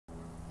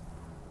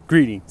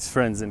Greetings,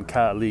 friends and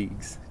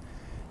colleagues.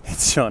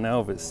 It's Sean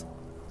Elvis.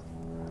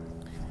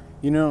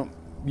 You know,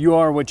 you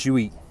are what you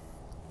eat.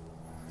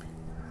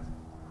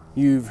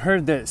 You've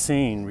heard that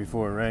saying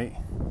before, right?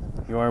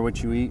 You are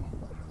what you eat.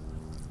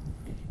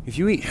 If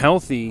you eat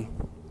healthy,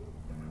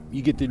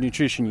 you get the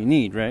nutrition you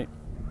need, right?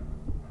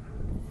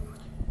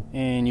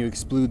 And you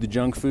exclude the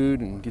junk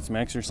food and get some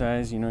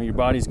exercise, you know, your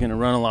body's going to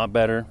run a lot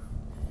better.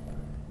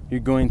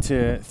 You're going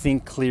to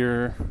think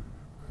clearer.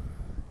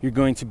 You're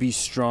going to be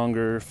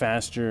stronger,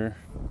 faster.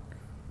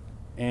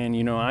 And,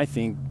 you know, I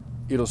think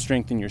it'll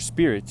strengthen your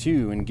spirit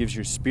too and gives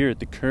your spirit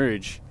the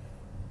courage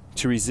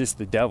to resist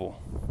the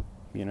devil,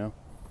 you know.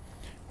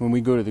 When we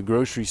go to the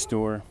grocery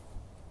store,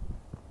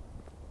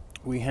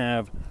 we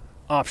have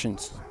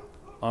options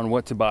on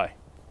what to buy.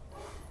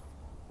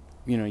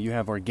 You know, you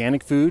have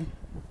organic food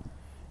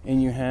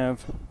and you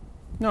have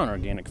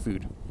non-organic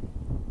food.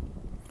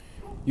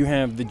 You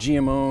have the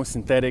GMO,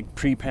 synthetic,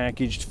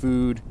 prepackaged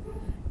food,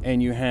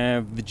 and you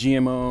have the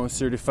GMO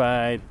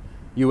certified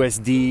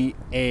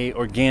USDA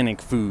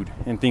organic food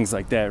and things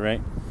like that, right?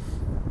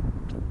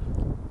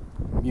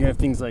 You have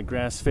things like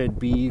grass-fed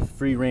beef,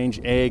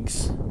 free-range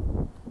eggs,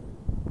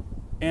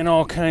 and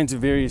all kinds of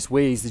various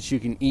ways that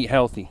you can eat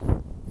healthy.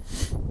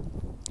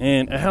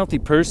 And a healthy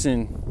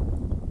person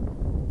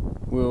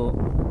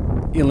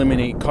will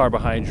eliminate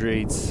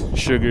carbohydrates,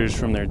 sugars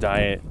from their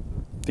diet,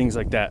 things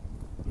like that,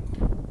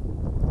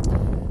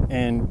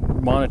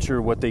 and monitor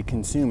what they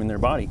consume in their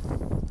body.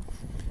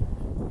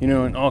 You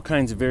know, in all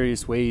kinds of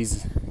various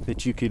ways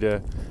that you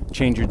could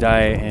change your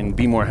diet and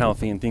be more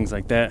healthy and things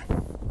like that.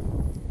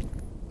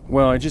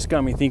 Well, it just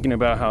got me thinking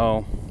about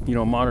how, you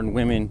know, modern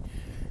women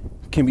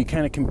can be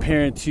kind of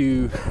compared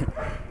to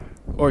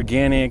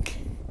organic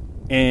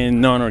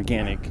and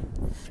non-organic.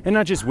 And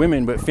not just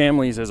women, but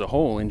families as a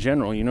whole in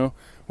general, you know.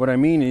 What I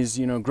mean is,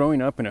 you know,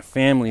 growing up in a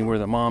family where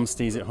the mom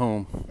stays at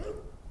home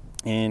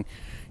and,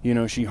 you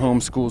know, she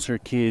homeschools her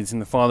kids and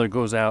the father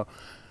goes out,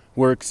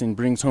 works and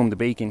brings home the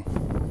bacon.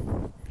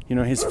 You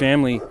know, his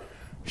family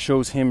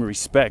shows him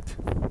respect.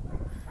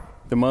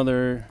 The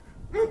mother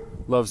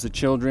loves the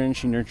children.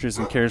 She nurtures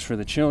and cares for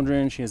the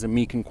children. She has a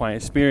meek and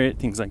quiet spirit,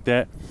 things like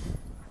that.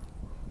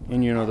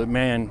 And, you know, the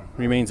man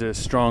remains a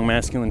strong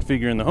masculine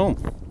figure in the home.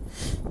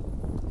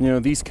 You know,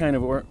 these kind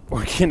of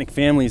organic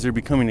families are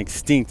becoming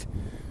extinct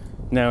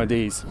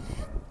nowadays.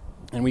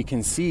 And we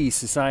can see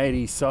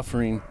society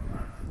suffering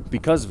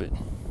because of it.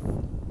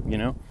 You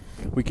know,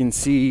 we can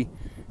see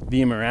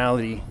the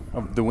immorality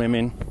of the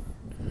women.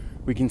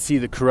 We can see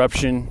the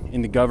corruption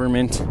in the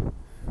government,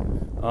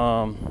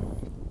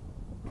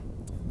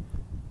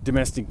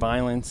 domestic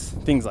violence,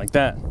 things like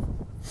that.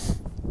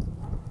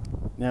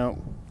 Now,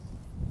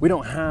 we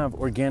don't have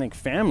organic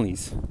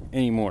families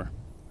anymore.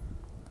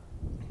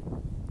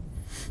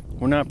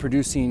 We're not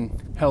producing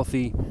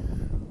healthy,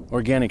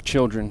 organic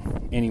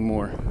children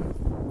anymore,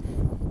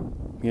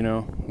 you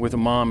know, with a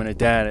mom and a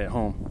dad at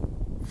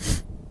home.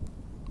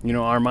 You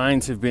know, our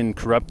minds have been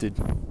corrupted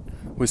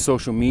with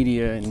social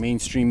media and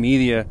mainstream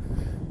media.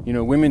 You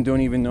know, women don't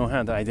even know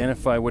how to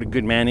identify what a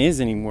good man is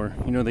anymore.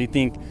 You know, they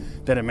think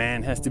that a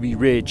man has to be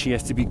rich, he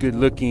has to be good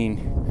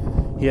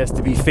looking, he has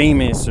to be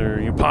famous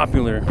or you're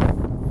popular.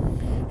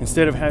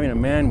 Instead of having a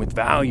man with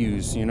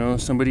values, you know,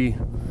 somebody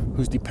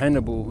who's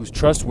dependable, who's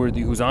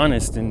trustworthy, who's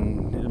honest,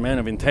 and a man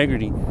of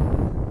integrity.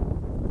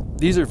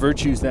 These are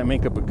virtues that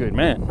make up a good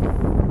man.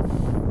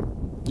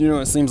 You know,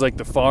 it seems like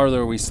the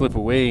farther we slip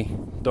away,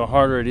 the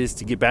harder it is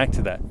to get back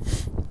to that.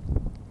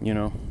 You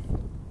know,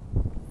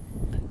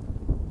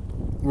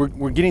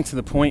 we're getting to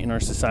the point in our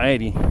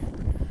society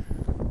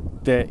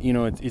that, you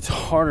know, it's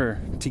harder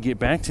to get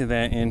back to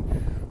that, and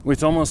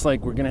it's almost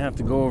like we're gonna have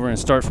to go over and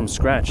start from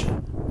scratch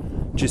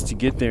just to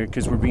get there,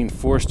 because we're being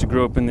forced to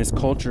grow up in this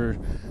culture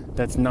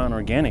that's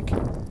non-organic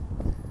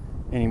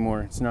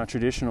anymore. It's not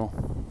traditional.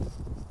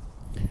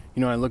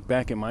 You know, I look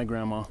back at my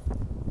grandma,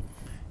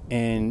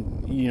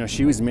 and, you know,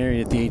 she was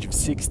married at the age of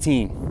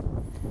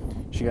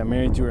 16. She got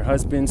married to her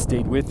husband,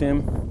 stayed with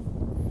him,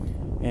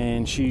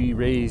 and she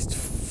raised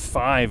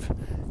 5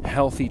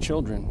 healthy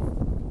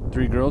children,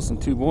 3 girls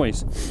and 2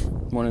 boys,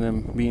 one of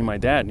them being my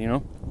dad, you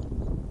know.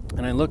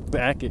 And I look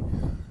back at,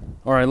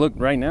 or I look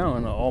right now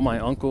on all my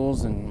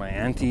uncles and my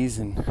aunties,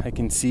 and I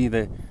can see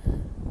that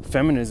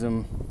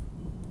feminism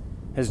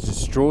has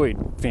destroyed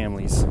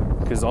families,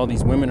 because all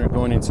these women are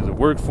going into the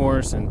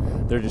workforce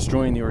and they're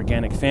destroying the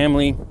organic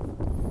family.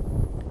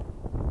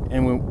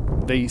 And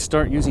when they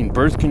start using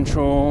birth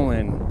control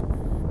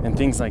and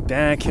things like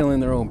that, killing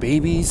their own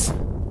babies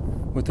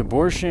with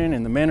abortion,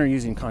 and the men are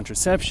using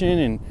contraception,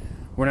 and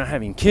we're not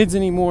having kids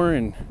anymore,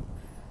 and,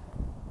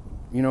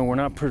 you know, we're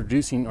not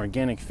producing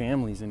organic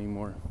families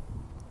anymore.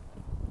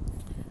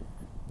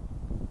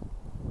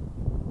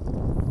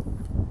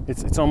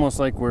 It's almost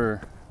like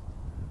we're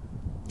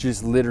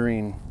just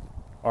littering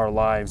our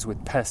lives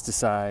with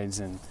pesticides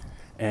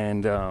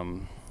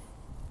and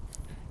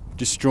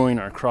destroying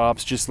our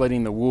crops, just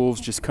letting the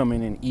wolves just come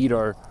in and eat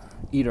our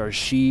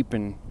sheep,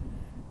 and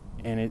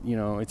it, you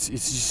know, it's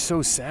just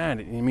so sad.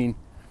 I mean,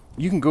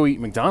 you can go eat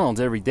McDonald's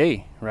every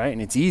day, right?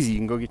 And it's easy. You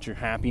can go get your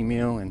Happy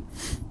Meal, and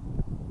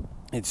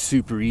it's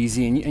super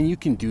easy, and you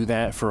can do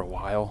that for a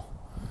while,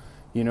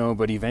 you know,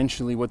 but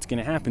eventually what's going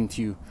to happen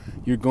to you?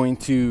 You're going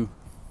to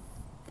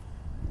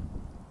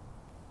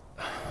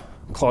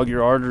clog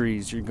your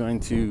arteries. You're going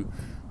to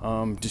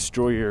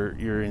destroy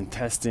your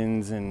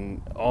intestines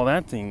and all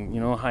that thing,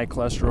 you know, high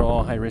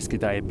cholesterol, high risk of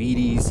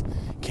diabetes,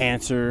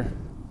 cancer.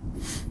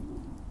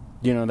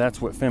 You know, that's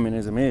what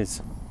feminism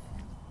is.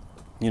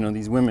 You know,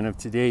 these women of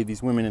today,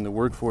 these women in the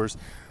workforce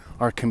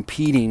are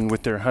competing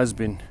with their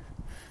husband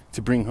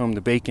to bring home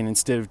the bacon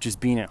instead of just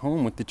being at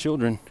home with the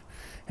children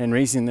and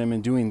raising them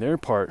and doing their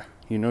part,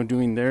 you know,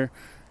 doing their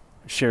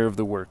share of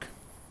the work.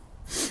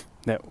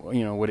 That,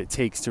 you know, what it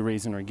takes to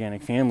raise an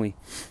organic family.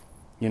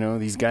 You know,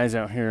 these guys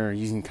out here are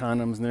using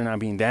condoms and they're not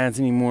being dads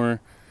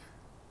anymore.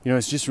 You know,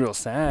 it's just real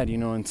sad, you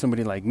know, and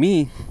somebody like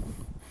me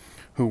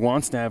who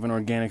wants to have an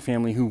organic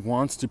family, who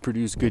wants to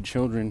produce good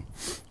children,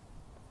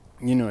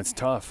 you know, it's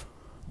tough.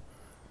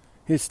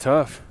 It's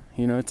tough.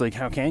 You know, it's like,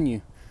 how can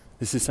you?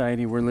 The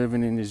society we're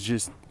living in is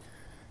just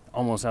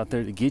almost out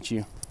there to get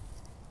you.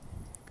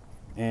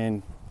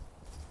 And,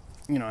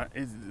 you know,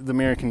 the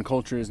American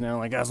culture is now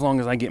like, as long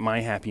as I get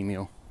my Happy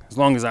Meal, as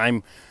long as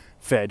I'm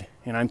fed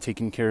and I'm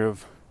taken care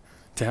of,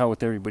 to hell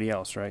with everybody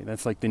else, right?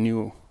 That's like the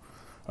new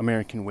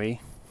American way.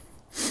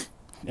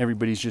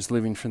 Everybody's just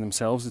living for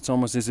themselves. It's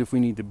almost as if we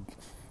need to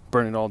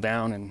burn it all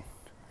down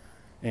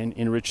and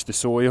enrich the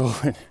soil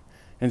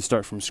and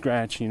start from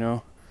scratch, you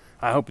know.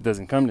 I hope it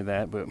doesn't come to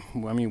that, but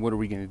I mean, what are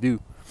we going to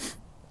do?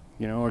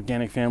 You know,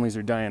 organic families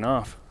are dying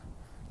off.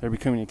 They're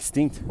becoming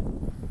extinct.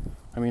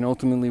 I mean,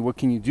 ultimately, what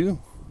can you do?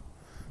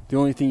 The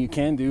only thing you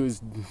can do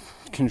is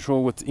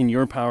control what's in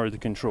your power to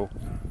control.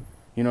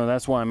 You know,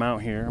 that's why I'm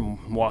out here.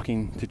 I'm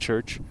walking to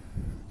church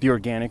the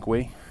organic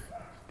way,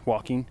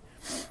 walking,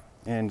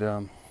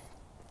 and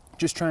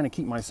just trying to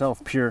keep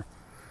myself pure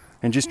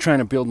and just trying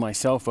to build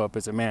myself up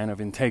as a man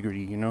of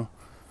integrity, you know,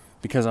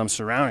 because I'm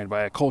surrounded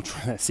by a culture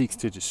that seeks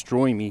to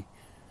destroy me,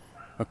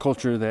 a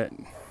culture that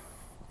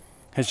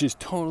has just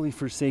totally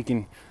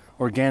forsaken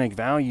organic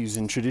values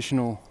and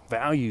traditional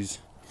values.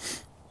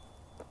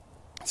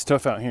 It's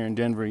tough out here in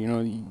Denver, you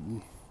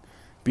know,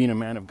 being a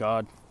man of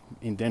God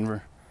in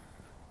Denver.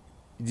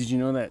 Did you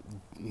know that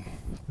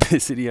the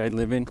city I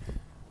live in,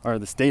 or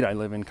the state I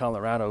live in,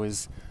 Colorado,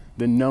 is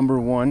the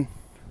 #1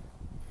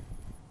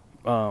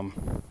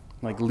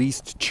 like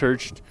least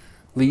churched,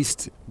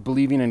 least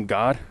believing in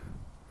God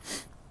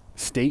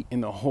state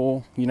in the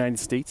whole United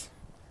States?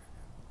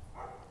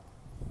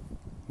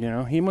 You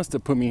know, he must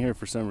have put me here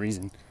for some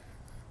reason.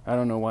 I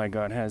don't know why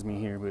God has me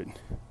here, but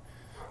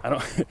I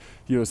don't,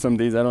 you know, some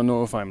days I don't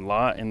know if I'm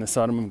Lot in the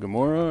Sodom and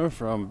Gomorrah,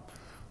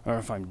 or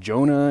if I'm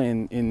Jonah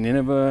in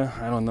Nineveh.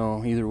 I don't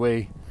know. Either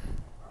way,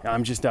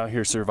 I'm just out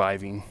here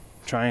surviving,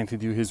 trying to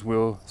do his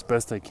will as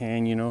best I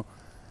can, you know,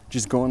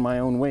 just going my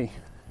own way.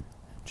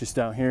 Just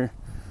out here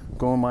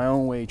going my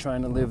own way,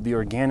 trying to live the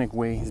organic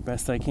way as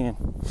best I can.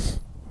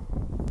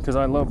 Because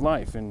I love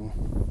life, and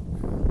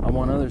I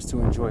want others to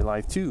enjoy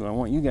life too. I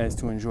want you guys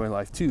to enjoy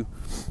life too.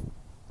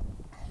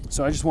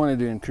 So I just wanted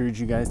to encourage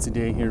you guys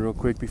today here real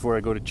quick before I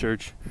go to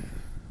church.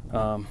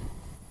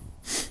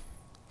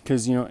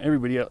 Because, you know,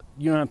 everybody else,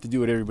 you don't have to do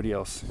what everybody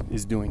else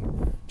is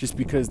doing. Just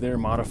because they're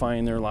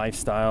modifying their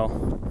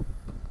lifestyle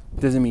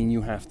doesn't mean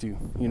you have to,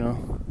 you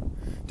know.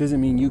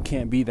 Doesn't mean you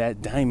can't be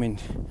that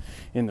diamond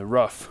in the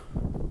rough.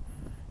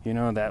 You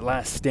know, that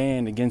last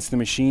stand against the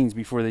machines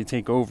before they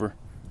take over.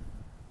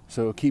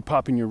 So keep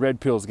popping your red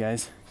pills,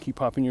 guys. Keep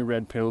popping your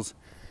red pills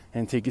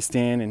and take a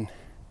stand. And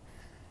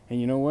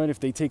you know what? If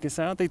they take us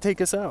out, they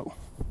take us out.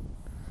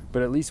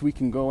 But at least we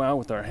can go out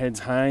with our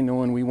heads high,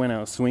 knowing we went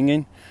out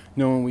swinging,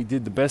 knowing we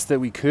did the best that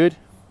we could.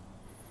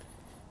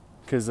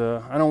 Because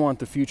I don't want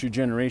the future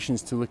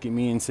generations to look at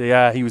me and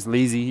say, he was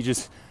lazy.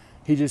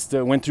 He just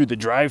went through the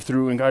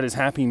drive-thru and got his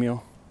Happy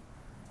Meal.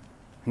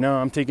 No,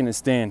 I'm taking a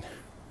stand.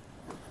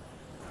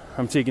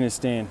 I'm taking a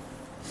stand.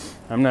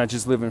 I'm not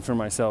just living for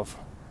myself.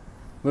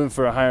 Living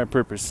for a higher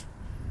purpose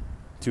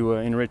to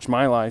enrich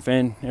my life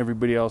and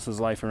everybody else's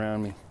life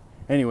around me.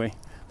 Anyway,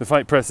 the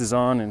fight presses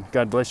on, and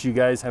God bless you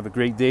guys. Have a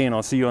great day, and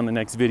I'll see you on the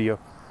next video.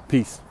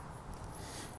 Peace.